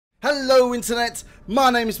Hello Internet, my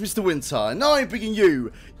name is Mr. Winter and I'm bringing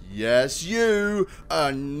you, yes you,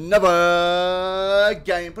 another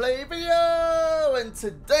gameplay video. And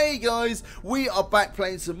today guys, we are back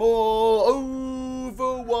playing some more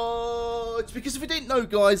Overwatch. Because if you didn't know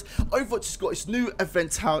guys, Overwatch has got its new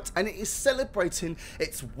event out and it is celebrating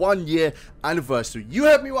its 1 year anniversary. You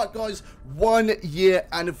heard me right guys, 1 year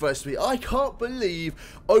anniversary. I can't believe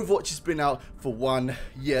Overwatch has been out for 1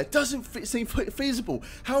 year. It doesn't seem feasible.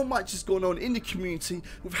 How much has gone on in the community,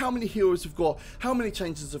 with how many heroes we've got, how many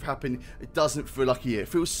changes have happened. It doesn't feel like a year. It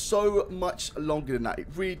feels so much longer than that. It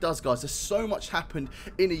really does guys. There's so much happened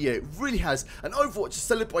in a year. It really has. And Overwatch is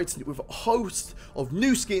celebrating it with a host of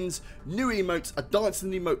new skins, new emotes, a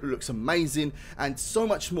dancing emote that looks amazing, and so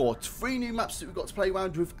much more. 3 new maps that we've got to play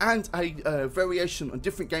around with, and a variation on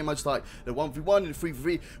different game modes like the 1v1 and the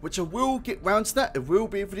 3v3, which I will get round to that. There will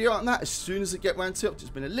be a video on that as soon as I get round to it. I've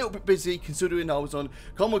just been a little bit busy considering I was on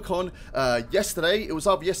Comic-Con yesterday. It was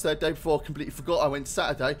either yesterday or the day before. I completely forgot. I went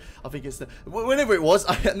Saturday. I think it's whenever it was.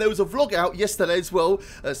 And there was a vlog out yesterday as well.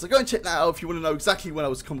 So go and check that out if you want to know exactly when I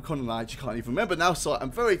was Comic-Con, and I actually can't even remember now. So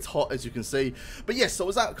I'm very hot as you can see. But yes, I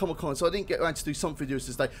was out at Comic-Con, so I didn't get around to do some videos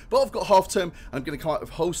this day. But I've got half term. I'm going to come out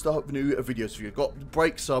with a host of new videos for you. I've got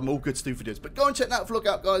breaks, so I'm all good to do videos. But go and check that vlog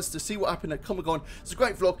out guys to see what happened at Comic-Con. It's a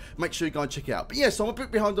great vlog. Make sure you go and check it out. But yes, I'm a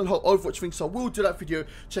bit behind on the whole Overwatch thing, so I will do that video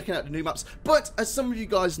checking out the new maps. But as some of you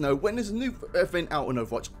guys know, when there's a new event out on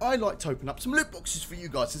Overwatch, I like to open up some loot boxes for you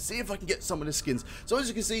guys and see if I can get some of the skins. So as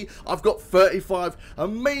you can see, I've got 35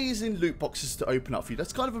 amazing loot boxes to open up for you.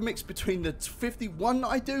 That's kind of a mix between the 51 that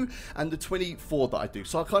I do and the 24 that I do.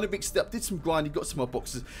 So I kind of mixed it up, did some grinding, got some more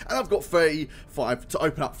boxes, and I've got 35 to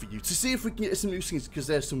open up for you to see if we can get some new skins, because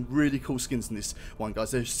there's some really cool skins in this one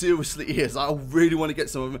guys. There seriously is. I really want to get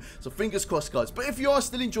some of them, so fingers crossed guys. But if you are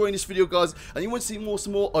still enjoying this video guys and you want to see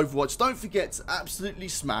some more Overwatch, don't forget to absolutely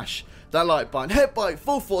smash that like button, hit by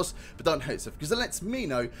full force, but don't hate yourself, because it lets me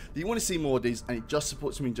know that you want to see more of these, and it just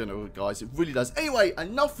supports me in general guys. It really does. Anyway,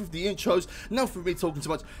 enough of the intros, enough of me talking too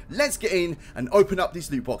much. Let's get in and open up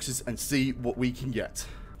these loot boxes and see what we can get.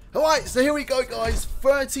 Alright, so here we go guys,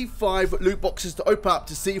 35 loot boxes to open up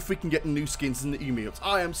to see if we can get new skins in the emotes.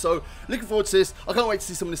 I am so looking forward to this. I can't wait to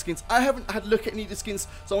see some of the skins. I haven't had a look at any of the skins,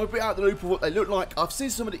 so I'm a bit out of the loop of what they look like. I've seen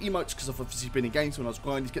some of the emotes because I've obviously been in games when I was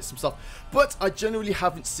grinding to get some stuff, but I generally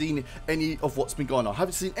haven't seen any of what's been going on. I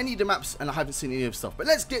haven't seen any of the maps and I haven't seen any of the stuff. But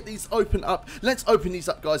let's get these open up. Let's open these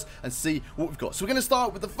up guys and see what we've got. So we're going to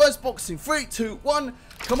start with the first box in 3, 2, 1.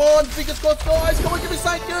 Come on, fingers crossed guys. Come on, give me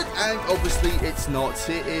something good. And obviously it's not.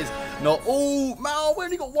 It is not. Oh, man, we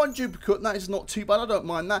only got 1 duplicate. That is not too bad. I don't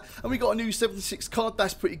mind that. And we got a new 76 card.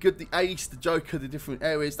 That's pretty good. The Ace, the Joker, the different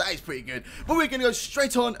areas. That is pretty good. But we're going to go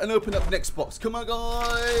straight on and open up the next box. Come on,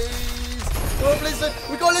 guys. Come on, Blizzard.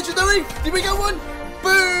 We got a legendary. Did we get one?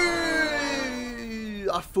 Boom!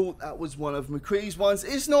 I thought that was one of McCree's ones.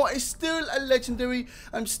 It's not. It's still a legendary.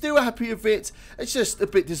 I'm still happy with it. It's just a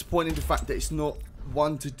bit disappointing the fact that it's not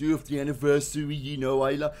one to do with the anniversary. You know,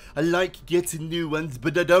 I like getting new ones,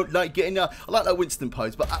 but I don't like getting I like that Winston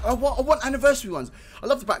pose, but I want anniversary ones. I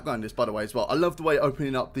love the background of this, by the way, as well. I love the way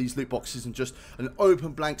opening up these loot boxes and just an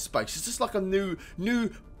open blank space. It's just like a new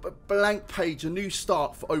blank page, a new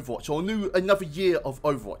start for Overwatch, or another year of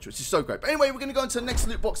Overwatch, which is so great. But anyway, we're going to go into the next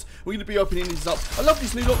loot box. We're going to be opening these up. I love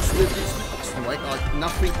these new loot boxes anyway. Like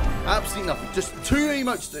nothing, absolutely nothing. Just 2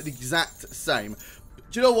 emotes that are the exact same.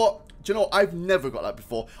 Do you know what? Do you know what? I've never got that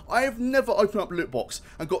before. I have never opened up a loot box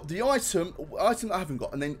and got the item that I haven't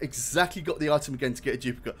got, and then exactly got the item again to get a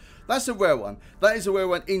duplicate. That's a rare one. That is a rare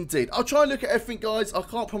one indeed. I'll try and look at everything, guys. I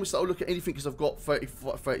can't promise that I'll look at anything because I've got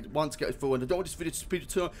 31 to get through, and I don't want this video to speed it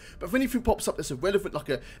too long. But if anything pops up that's relevant, like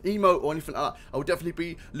an emote or anything like that, I will definitely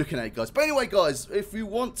be looking at it, guys. But anyway, guys, if you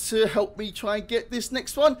want to help me try and get this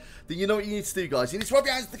next one, then you know what you need to do, guys. You need to rub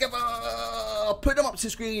your hands together, put them up to the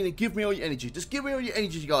screen, and give me all your energy. Just give me all your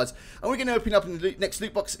energy, guys. And we're going to open up in the next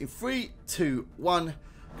loot box in 3, 2, 1.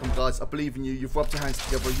 Come on, guys, I believe in you. You've rubbed your hands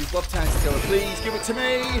together. You've rubbed your hands together. Please give it to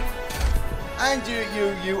me. And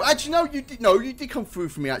you. Actually, no, you did. No, you did come through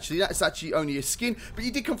for me. Actually, that's actually only a skin, but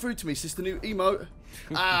you did come through to me. It's just the new emote.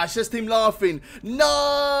 It's just him laughing. No,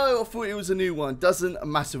 I thought it was a new one. Doesn't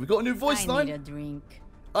matter. We got a new voice line. I need a drink.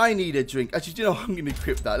 I need a drink. Actually, do you know what? I'm going to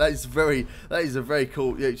equip that. That is a very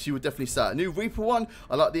cool. Yeah, she would definitely start. A new Reaper one.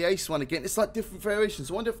 I like the Ace one again. It's like different variations.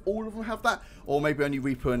 I wonder if all of them have that, or maybe only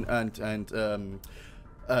Reaper and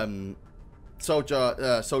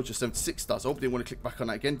Soldier 76 does. I hope they want to click back on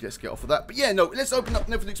that again. Let's get off of that. But yeah, no, let's open up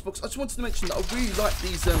Never Loot box. I just wanted to mention that I really like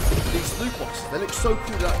these loot boxes. They look so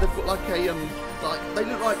cool. Like, they've got like a they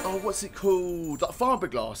look like, oh, what's it called? Like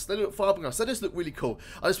fiberglass. They look fiberglass. They just look really cool.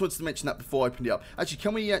 I just wanted to mention that before I opened it up. Actually,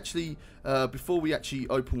 can we actually before we actually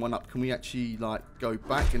open one up, can we actually like go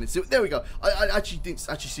back and see? There we go. I actually didn't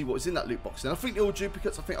actually see what was in that loot box. And I think they're all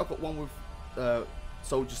duplicates. I think I've got one with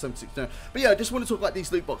Soldier 76 now. But yeah, I just want to talk about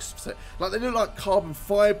these loot boxes. Like, they look like carbon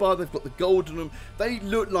fiber. They've got the gold on them. They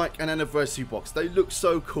look like an anniversary box. They look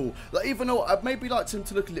so cool. Like, even though I'd maybe like them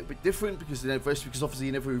to look a little bit different because of the anniversary, because obviously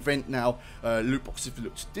in every event now, loot boxes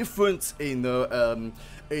look different. In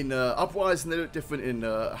Uprising they look different. In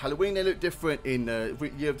Halloween they look different. In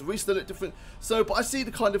Year of the Beast they look different. So, but I see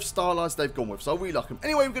the kind of stylized they've gone with. So I really like them.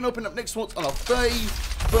 Anyway, we're going to open up next one on our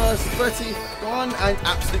 30th one, and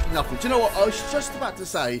absolutely nothing. Do you know what? I was just about to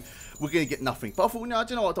say we're going to get nothing, but I thought, no, I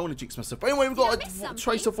don't know what, I don't want to jinx myself. But anyway, we've got a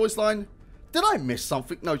Tracer voice line. Did I miss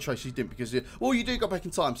something? No, Tracer, you didn't, because well, you do go back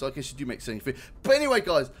in time, so I guess you do make anything. But anyway,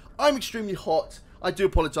 guys, I'm extremely hot. I do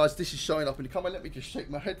apologise. This is showing up in the camera. Let me just shake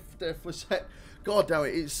my head there for a sec. God damn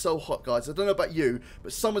it, it's so hot, guys. I don't know about you,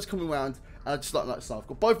 but summer's coming around, and I just like that stuff. I've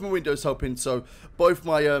got both my windows open, so both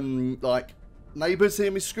my like neighbours hear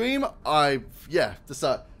me scream. Yeah, just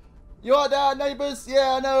that. You are there, neighbours?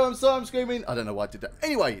 Yeah, I know, I'm screaming. I don't know why I did that.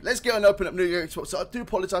 Anyway, let's get on and open up new Xbox. So I do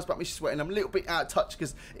apologise about me sweating. I'm a little bit out of touch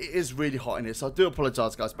because it is really hot in here. So I do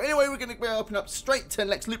apologise, guys. But anyway, we're going to open up straight 10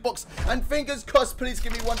 Lex loot box. And fingers crossed, please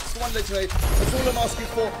give me one legendary. That's all I'm asking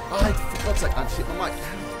for. For God's sake, I just hit my mic.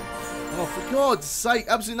 Oh, for God's sake,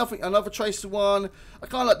 absolutely nothing. Another Tracer one. I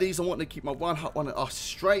kind of like these. I want to keep my one hot one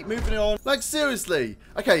straight. Moving on. Like, seriously.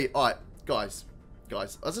 Okay, alright, guys.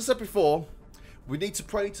 As I said before, we need to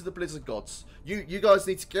pray to the Blizzard gods. You guys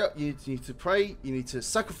need to get up. You need to pray. You need to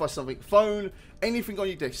sacrifice something. Phone, anything on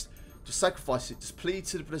your disc. Just sacrifice it. Just plead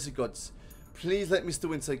to the Blizzard gods. Please let Mr.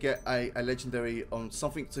 Winter get a legendary on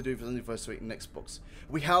something to do with the anniversary in next box.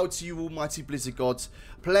 We hail to you, almighty Blizzard gods.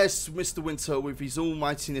 Bless Mr. Winter with his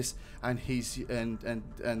almightiness and his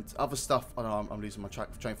and other stuff. Oh no, I'm losing my train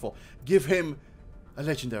of thought. Give him a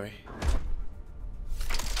legendary.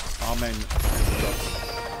 Amen.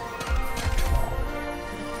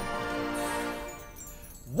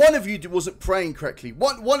 One of you wasn't praying correctly.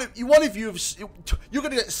 One of you, you're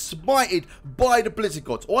going to get smited by the Blizzard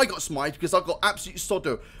gods. Or I got smited because I got absolute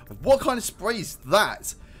sodder. What kind of spray is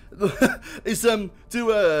that? Does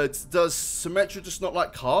Symmetra just not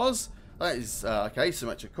like cars? That is, okay,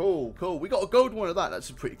 Symmetra, cool. We got a gold one of that, that's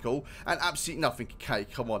pretty cool. And absolutely nothing, okay,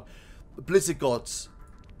 come on. The Blizzard gods,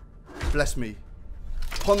 bless me.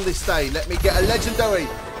 Upon this day, let me get a legendary.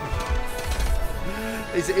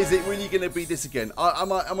 Is it really going to be this again?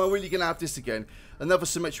 Am I really going to have this again? Another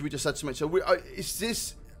Symmetra, we just had Symmetra. Is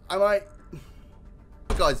this...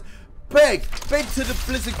 Guys, beg to the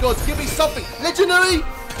Blizzard gods, give me something. Legendary!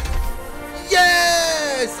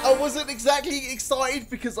 Yes! I wasn't exactly excited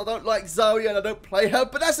because I don't like Zarya and I don't play her,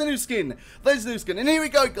 but that's a new skin. There's a new skin. And here we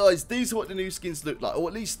go, guys. These are what the new skins look like, or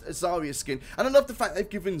at least a Zarya skin. And I love the fact they've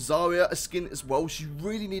given Zarya a skin as well. She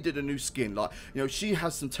really needed a new skin. Like, you know, she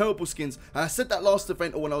has some terrible skins. And I said that last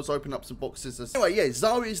event or when I was opening up some boxes. Anyway, yeah,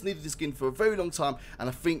 Zarya's needed a skin for a very long time, and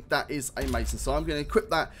I think that is amazing. So I'm going to equip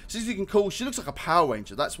that. She's looking cool. She looks like a Power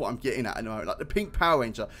Ranger. That's what I'm getting at the moment, like the pink Power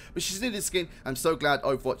Ranger. But she's needed a skin. I'm so glad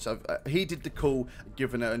Overwatch, he did the cool,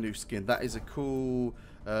 giving her a new skin. That is a cool...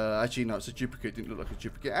 actually, no, it's a duplicate. Didn't look like a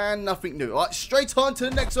duplicate. And nothing new. Alright, straight on to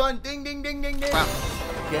the next one. Ding, ding, ding, ding, ding. Wow.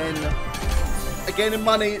 Again in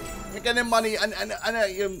money. Again in money.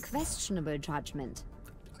 And questionable judgment.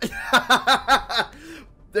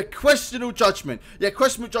 The questionable judgment. Yeah,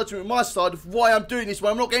 questionable judgment on my side of why I'm doing this, why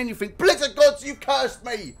I'm not getting anything. Blizzard gods, you cursed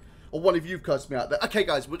me. Or one of you cursed me out there. Okay,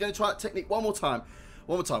 guys, we're going to try that technique one more time.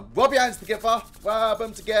 Rub your hands together. Rub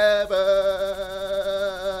them together.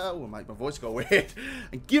 Oh, make my voice go weird.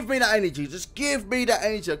 And give me that energy. Just give me that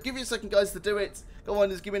energy. I'll give you a second, guys, to do it. Go on,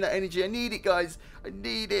 just give me that energy. I need it, guys. I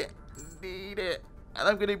need it. And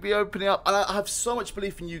I'm going to be opening up. And I have so much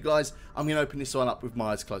belief in you guys. I'm going to open this one up with my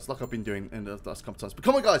eyes closed, like I've been doing in the last couple of times. But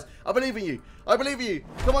come on, guys. I believe in you.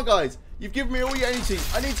 Come on, guys. You've given me all your energy.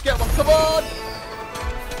 I need to get one. Come on.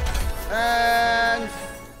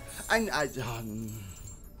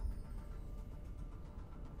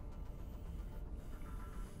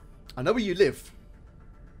 I know where you live.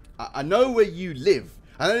 I know where you live.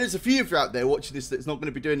 I know there's a few of you out there watching this that's not going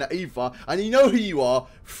to be doing that either. And you know who you are,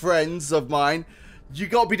 friends of mine. You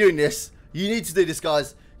got to be doing this. You need to do this,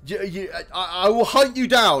 guys. I will hunt you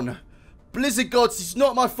down. Blizzard gods, it's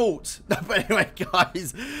not my fault. But anyway,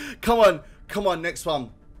 guys, come on. Next one.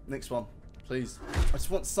 Please. I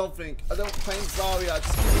just want something. I don't play Zarya.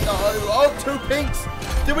 Just give me the oh, 2 pinks.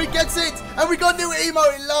 Did we get it? And we got a new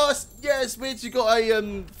emote at last. Yes, bitch. You got a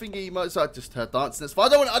thingy emote. So I just heard dancing. That's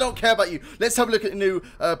fine. I don't care about you. Let's have a look at the new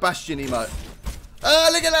Bastion emote.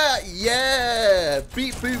 Look at that. Yeah.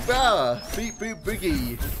 Beep boop bar. Beep boop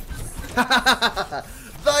boogie.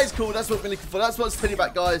 That is cool. That's what we're looking for. That's what's telling you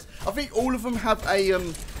about, guys. I think all of them have a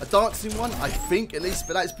dancing one. I think, at least.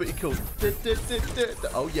 But that is pretty cool.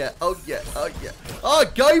 Oh, yeah. Oh, yeah. Oh, yeah. Oh,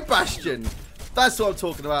 go Bastion. That's what I'm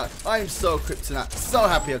talking about. I am so equipped to that. So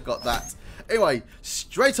happy I got that. Anyway,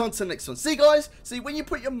 straight on to the next one. See, guys? See, when you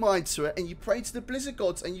put your mind to it and you pray to the Blizzard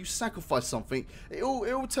gods and you sacrifice something, it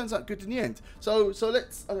all turns out good in the end. So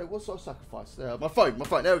let's... Okay, what sort of sacrifice? My phone.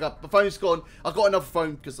 There we go. My phone's gone. I got another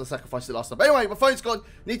phone because I sacrificed it last time. But anyway, my phone's gone.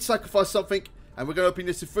 Need to sacrifice something. And we're going to open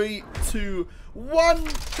this in 3, 2, 1.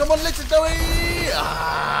 Come on, legendary!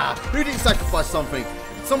 Who didn't sacrifice something?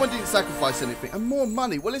 Someone didn't sacrifice anything. And more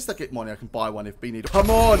money. Well, at least I get money. I can buy one if we need. Come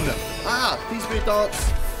on! Please be a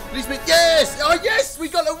dance. Please be. Yes! Oh, yes! We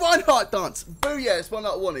got a Reinhardt dance. Boo, yeah, it's one that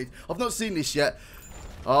I wanted. I've not seen this yet.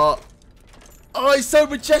 Oh, he's so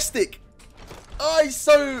majestic. Oh, he's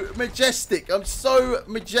so majestic. I'm so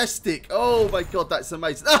majestic. Oh, my God, that's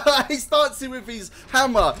amazing. He's dancing with his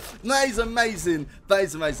hammer. That is amazing. That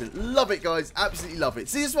is amazing. Love it, guys. Absolutely love it.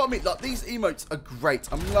 See, this is what I mean. Like, these emotes are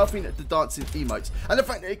great. I'm loving the dancing emotes. And the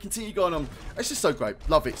fact that it continue going on, it's just so great.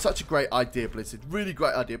 Love it. Such a great idea, Blizzard. Really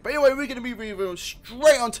great idea. But anyway, we're going to be reviewing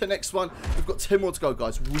straight on to the next one. We've got 10 more to go,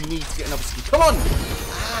 guys. We need to get another skin. Come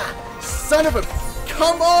on. Son of a...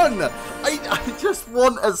 Come on! I just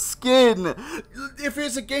want a skin. If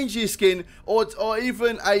it's a Genji skin or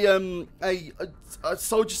even a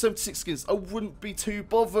Soldier 76 skins, I wouldn't be too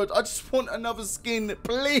bothered. I just want another skin,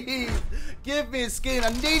 please. Give me a skin. I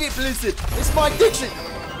need it, Blizzard. It's my addiction.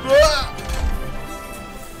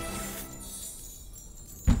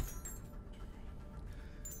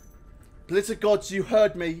 Blizzard gods, you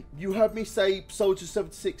heard me. You heard me say Soldier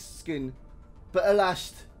 76 skin, but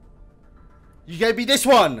alas. You gave me this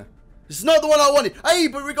one. This is not the one I wanted. Hey,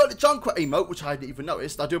 but we got the Junkrat emote, which I didn't even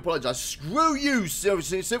notice. I do apologise. Screw you,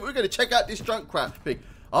 seriously. So we're going to check out this Junkrat thing.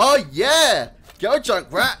 Oh, yeah. Go,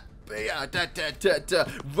 Junkrat.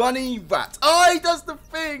 Running rat. Oh, he does the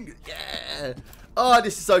thing. Yeah. Oh,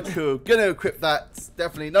 this is so cool. Gonna equip that.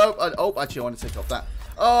 Definitely. No. Oh, actually, I want to take off that.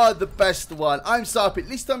 Oh, the best one. I'm so happy. At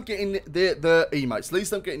least I'm getting the emotes. At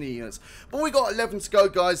least I'm getting the emotes. But we got 11 to go,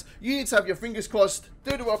 guys. You need to have your fingers crossed.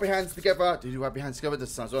 Do the rub your hands together. Do the rub your hands together. That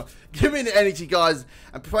sounds well. Give me the energy, guys.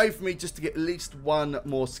 And pray for me just to get at least one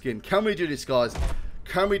more skin. Can we do this, guys?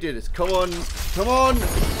 Can we do this? Come on. Come on.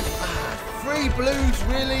 3 blues,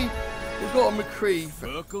 really? We've got a McCree.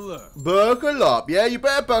 Buckle up. Buckle up. Yeah, you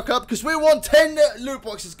better buckle up because we want 10 loot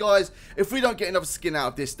boxes, guys. If we don't get another skin out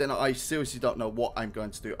of this, then I seriously don't know what I'm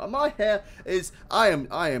going to do. And my hair is, I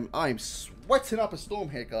am sweating up a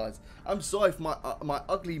storm here, guys. I'm sorry for my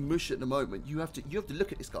ugly mush at the moment. You have to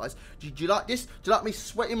look at this, guys. Do you like this? Do you like me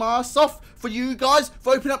sweating my ass off for you guys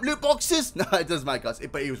for opening up loot boxes? No, it doesn't matter, guys.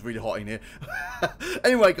 But it was really hot in here.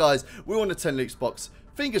 Anyway, guys, we want a 10 loot box.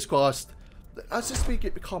 Fingers crossed. Let's just speak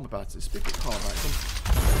it calm about it. Speak it calm about it.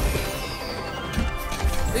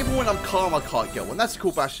 Even when I'm calm, I can't get one. That's a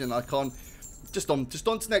cool Bastion icon. Just on to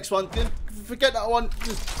the next one. Forget that one.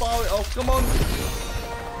 Just fire it off. Come on.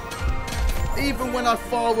 Even when I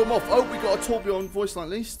fire them off. Oh, we got a Torbjorn voice line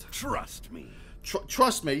at least. Trust me.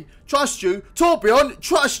 Trust me. Trust you. Torbjorn,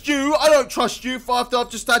 trust you. I don't trust you after I've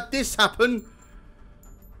just had this happen.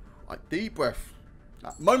 Right, deep breath.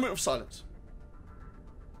 Moment of silence.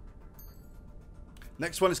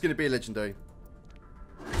 Next one is going to be a legendary.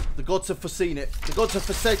 The gods have foreseen it. The gods have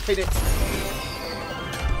forsaken it.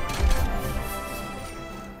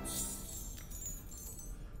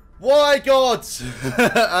 Why, gods?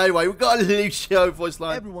 Anyway, we've got a Lucio voice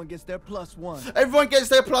line. Everyone gets their +1. Everyone gets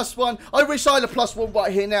their +1. I wish I had a +1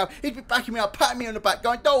 right here now. He'd be backing me up, patting me on the back,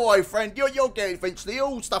 going, don't worry, friend. You'll get it eventually.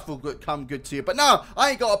 All stuff will come good to you. But no, I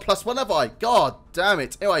ain't got a +1, have I? God damn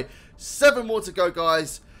it. Anyway, 7 more to go,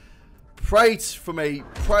 guys. Pray for me.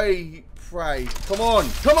 Pray. Come on.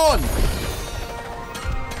 Come on.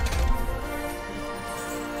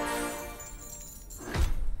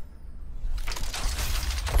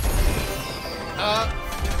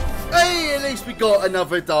 Hey, at least we got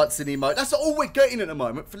another dancing emote. That's all we're getting at the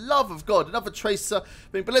moment. For love of God. Another Tracer.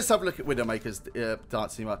 But let's have a look at Widowmaker's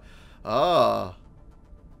dancing emote. Oh,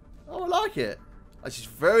 I like it. That's just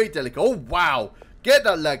very delicate. Oh, wow. Get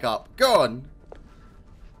that leg up. Go on.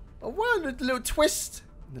 Oh, wow, the little twist.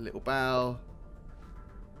 And the little bow.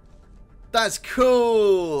 That's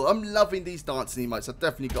cool. I'm loving these dancing emotes. I've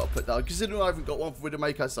definitely got to put that on. Considering I haven't got one for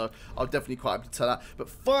Widowmaker, so I'll definitely quite happy to tell that. But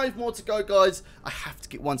 5 more to go, guys. I have to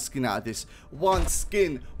get one skin out of this. One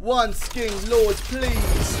skin, Lords,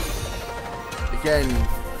 please. Again,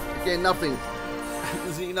 nothing.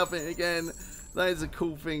 Nothing again. That is a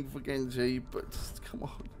cool thing for Genji, but just, come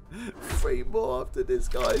on. 3 more after this,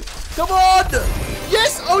 guys. Come on!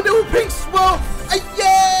 Yes! Oh, no, pink swirl!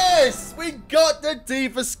 Yes! We got the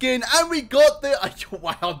D.Va skin, and we got the...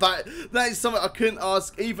 wow, that is something I couldn't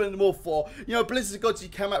ask even more for. You know, Blizzard Gods, you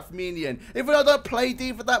came out for me in the end. Even though I don't play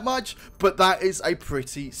D.Va that much, but that is a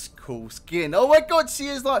pretty cool skin. Oh my god, she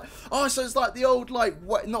is like... oh, so it's like the old, like,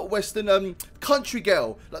 not Western, country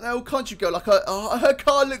girl. Like the old country girl. Like, her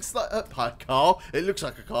car looks like... her car? It looks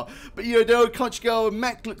like a car. But, you know, the old country girl,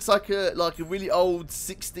 mech looks like a really old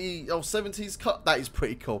 60s or 70s cut. That is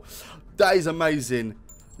pretty cool. That is amazing.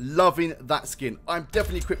 Loving that skin. I'm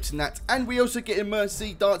definitely equipping that. And we also get a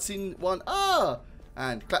Mercy dancing one.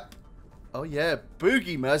 And clap. Oh yeah,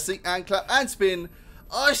 boogie Mercy and clap and spin.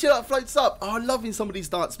 Oh, she like floats up. Oh, I'm loving some of these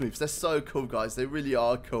dance moves. They're so cool, guys. They really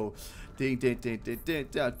are cool. Ding, ding, ding, ding, ding,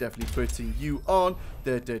 ding. I'm definitely putting you on.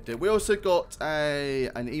 We also got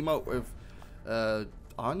an emote with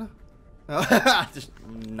Anna. No.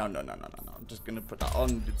 I'm just going to put that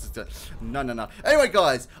on. No. Anyway,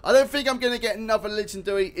 guys, I don't think I'm going to get another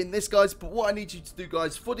legendary in this, guys. But what I need you to do,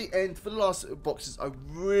 guys, for the end, for the last boxes, I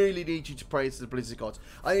really need you to pray to the Blizzard Gods.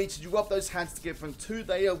 I need you to rub those hands together until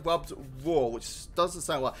they are rubbed raw, which doesn't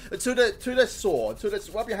sound right. Until they're sore.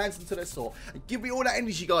 Rub your hands until they're sore. And give me all that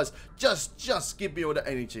energy, guys. Just give me all that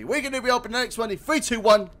energy. We're going to be opening the next one in 3, 2,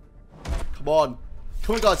 1. Come on,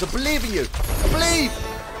 guys. I believe in you. I believe.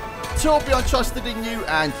 Torbjorn trusted in you,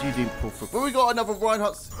 and you didn't pull through. But we got another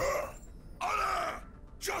Reinhardt. Honor!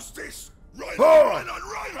 Justice!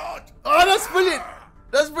 Reinhardt! Oh, that's brilliant!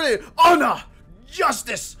 That's brilliant! Honor!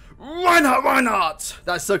 Justice! Reinhardt!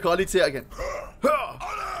 That's so cool. I need to see it again.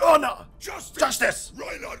 Honor! Justice!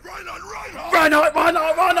 Reinhardt!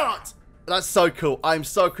 That's so cool. I'm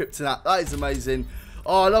so equipped to that. That is amazing.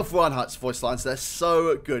 Oh, I love Reinhardt's voice lines. They're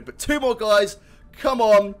so good. But 2 more, guys. Come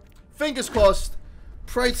on. Fingers crossed.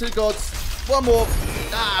 Pray to the gods. 1 more.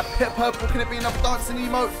 Purple. Can it be another dancing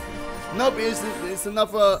emote? No, it isn't. It's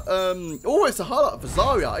another. Oh, it's a highlight for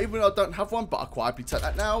Zarya. Even though I don't have one, but I'll quite happily take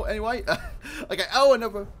that now anyway. Okay. Oh,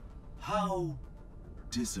 another. How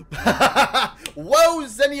disappointing. Well,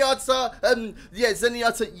 Zenyatta. Yeah,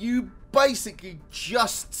 Zenyatta, you basically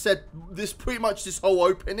just said this pretty much this whole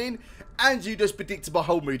opening, and you just predicted my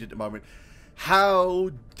whole mood at the moment.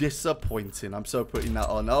 How disappointing. I'm so putting that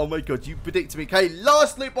on. Oh my god, you predicted me. Okay,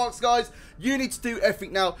 last loot box, guys. You need to do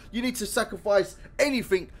everything now. You need to sacrifice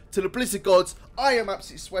anything to the Blizzard Gods. I am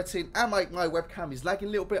absolutely sweating, and my webcam is lagging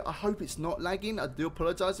a little bit. I hope it's not lagging. I do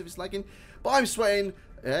apologise if it's lagging, but I'm sweating.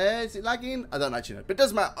 Is it lagging? I don't actually know, but it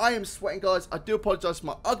doesn't matter. I am sweating, guys. I do apologise for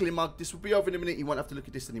my ugly mug. This will be over in a minute. You won't have to look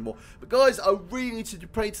at this anymore. But guys, I really need to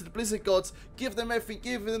pray to the Blizzard Gods. Give them everything.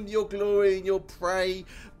 Give them your glory and your pray.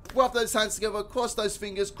 Rub those hands together, cross those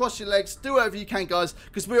fingers, cross your legs, do whatever you can, guys,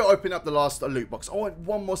 because we're opening up the last loot box. I want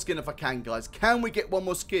 1 more skin if I can, guys. Can we get 1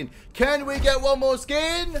 more skin? Can we get 1 more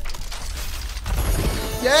skin?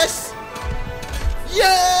 Yes!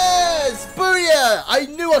 Yes! Booyah! I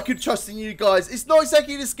knew I could trust in you guys. It's not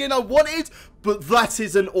exactly the skin I wanted, but that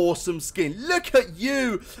is an awesome skin. Look at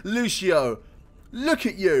you, Lucio. Look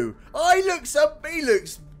at you. He looks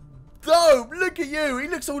dope. Look at you. He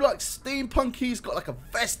looks all like steampunky. He's got like a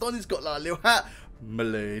vest on. He's got like a little hat.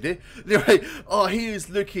 Milady. Anyway, he is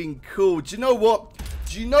looking cool. Do you know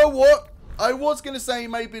what? I was going to say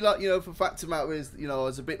maybe like, you know, for fact of the matter is, you know, I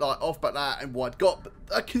was a bit like off about that and what I'd got.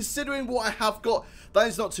 But considering what I have got, that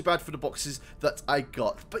is not too bad for the boxes that I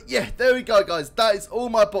got. But yeah, there we go, guys. That is all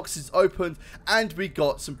my boxes opened, and we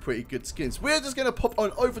got some pretty good skins. We're just going to pop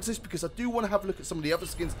on over to this because I do want to have a look at some of the other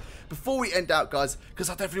skins before we end out, guys, because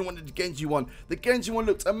I definitely wanted the Genji one. The Genji one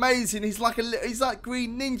looked amazing. He's like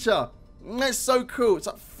Green Ninja. That's so cool. It's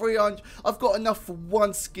like 300. I've got enough for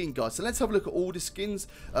 1 skin, guys. So let's have a look at all the skins.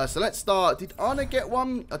 So let's start. Did Anna get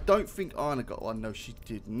one? I don't think Anna got one. No, she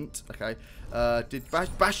didn't. Okay. Did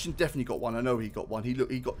Bastion definitely got one? I know he got one. He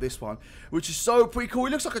got this one, which is so pretty cool.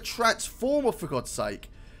 He looks like a transformer, for God's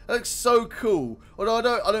sake. That looks so cool. Although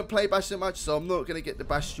I don't play Bastion much, so I'm not going to get the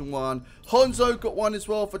Bastion one. Hanzo got one as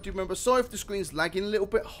well, if I do remember. Sorry if the screen's lagging a little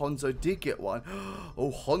bit. Hanzo did get one.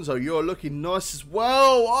 Oh, Hanzo, you're looking nice as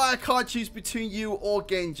well. I can't choose between you or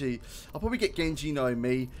Genji. I'll probably get Genji, knowing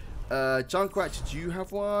me. Junkrat, did you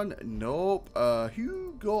have one? Nope.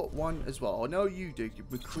 Who got one as well? I know you did. Did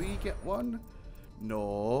McCree get one?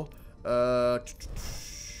 No.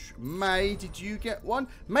 May, did you get one?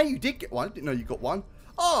 May, you did get one. I didn't know you got one.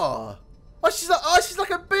 Oh, she's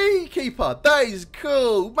like a beekeeper. That is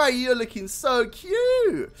cool. May, you're looking so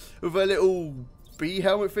cute with a little bee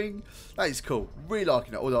helmet thing. That is cool. Really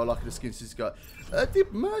liking it. Although I like the skin she's got.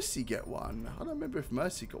 Did Mercy get one? I don't remember if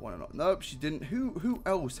Mercy got one or not. Nope, she didn't. Who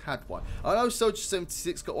else had one? I know Soldier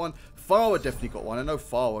 76 got one. Farah definitely got one. I know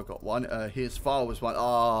Farah got one. Here's Farah's one.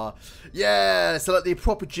 Ah, yeah. So like the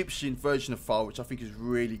proper Egyptian version of Farah, which I think is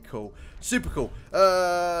really cool. Super cool.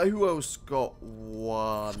 Who else got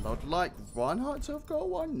one? I'd like Reinhardt to have got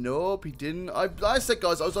one. Nope, he didn't. Like I said,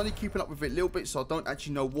 guys, I was only keeping up with it a little bit, so I don't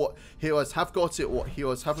actually know what heroes have got it or what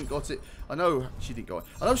heroes haven't got it. I know she didn't get one.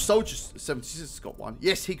 I know Soldier 76 got one.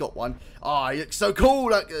 Yes, he got one. Ah, he looks so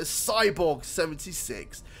cool, like a Cyborg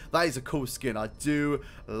 76. That is a cool skin. I do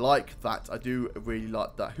like that. I do really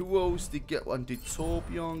like that. Who else did get one? Did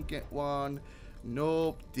Torbjorn get one?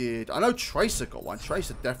 Nope, I know Tracer got one.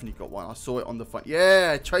 Tracer definitely got one. I saw it on the front.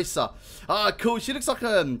 Yeah, Tracer. Ah, cool. She looks like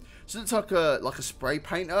a spray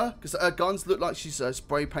painter because her guns look like she's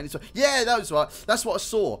spray painting. Yeah, that was right. That's what I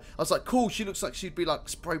saw. I was like, cool. She looks like she'd be like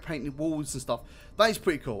spray painting walls and stuff. That is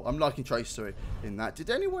pretty cool. I'm liking Tracer in that. Did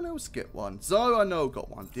anyone else get one? Zoe, I know,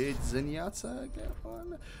 got one. Did Zenyatta get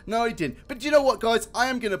one? No, he didn't. But do you know what, guys? I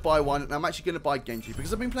am going to buy one, and I'm actually going to buy Genji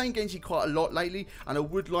because I've been playing Genji quite a lot lately, and I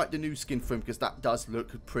would like the new skin for him because that does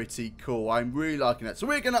look pretty cool. I'm really liking that. So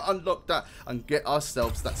we're going to unlock that and get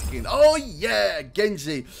ourselves that skin. Oh, yeah,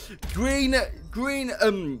 Genji. Green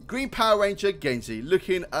Power Ranger Genji.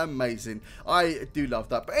 Looking amazing. I do love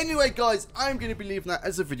that. But anyway, guys, I'm going to be leaving that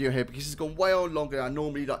as a video here because it's gone way on longer than I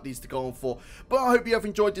normally like these to go on for. But I hope you have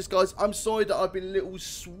enjoyed this, guys. I'm sorry that I've been a little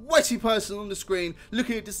sweaty person on the screen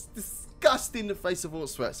looking at this disgusting the face of all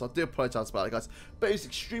sweat, so I do apologise about it, guys. But it's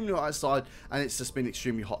extremely hot outside, and it's just been an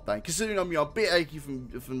extremely hot day. Considering I'm a bit achy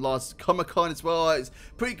from last Comic-Con as well, it's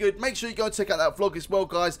pretty good. Make sure you go and check out that vlog as well,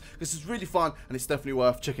 guys, because it's really fun, and it's definitely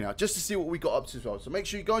worth checking out, just to see what we got up to as well. So make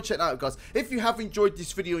sure you go and check that out, guys. If you have enjoyed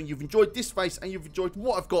this video, and you've enjoyed this face, and you've enjoyed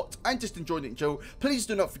what I've got, and just enjoyed it in general, please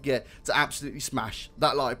do not forget to absolutely smash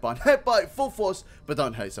that like button. Headbutt it full force, but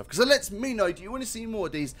don't hurt yourself, because it lets me know do you want to see more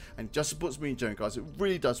of these, and it just supports me in general, guys. It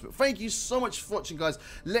really does. But thank you so much for watching, guys.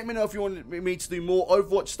 Let me know if you want me to do more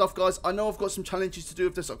Overwatch stuff, guys. I know I've got some challenges to do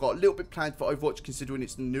with this. I've got a little bit planned for Overwatch, considering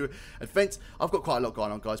it's the new event. I've got quite a lot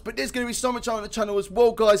going on, guys. But there's going to be so much on the channel as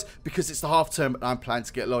well, guys, because it's the half term and I'm planning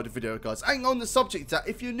to get a load of video, guys. And on the subject that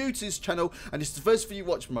if you're new to this channel and it's the first video you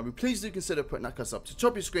watch from me, please do consider putting that cursor up to the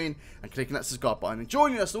top of your screen and clicking that subscribe button and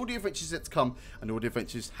joining us in all the adventures yet to come and all the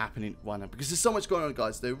adventures happening right now, because there's so much going on,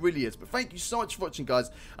 guys. There really is. But thank you so much for watching,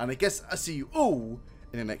 guys, and I guess I'll see you all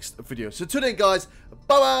in the next video. So till then, guys,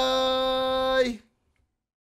 bye bye.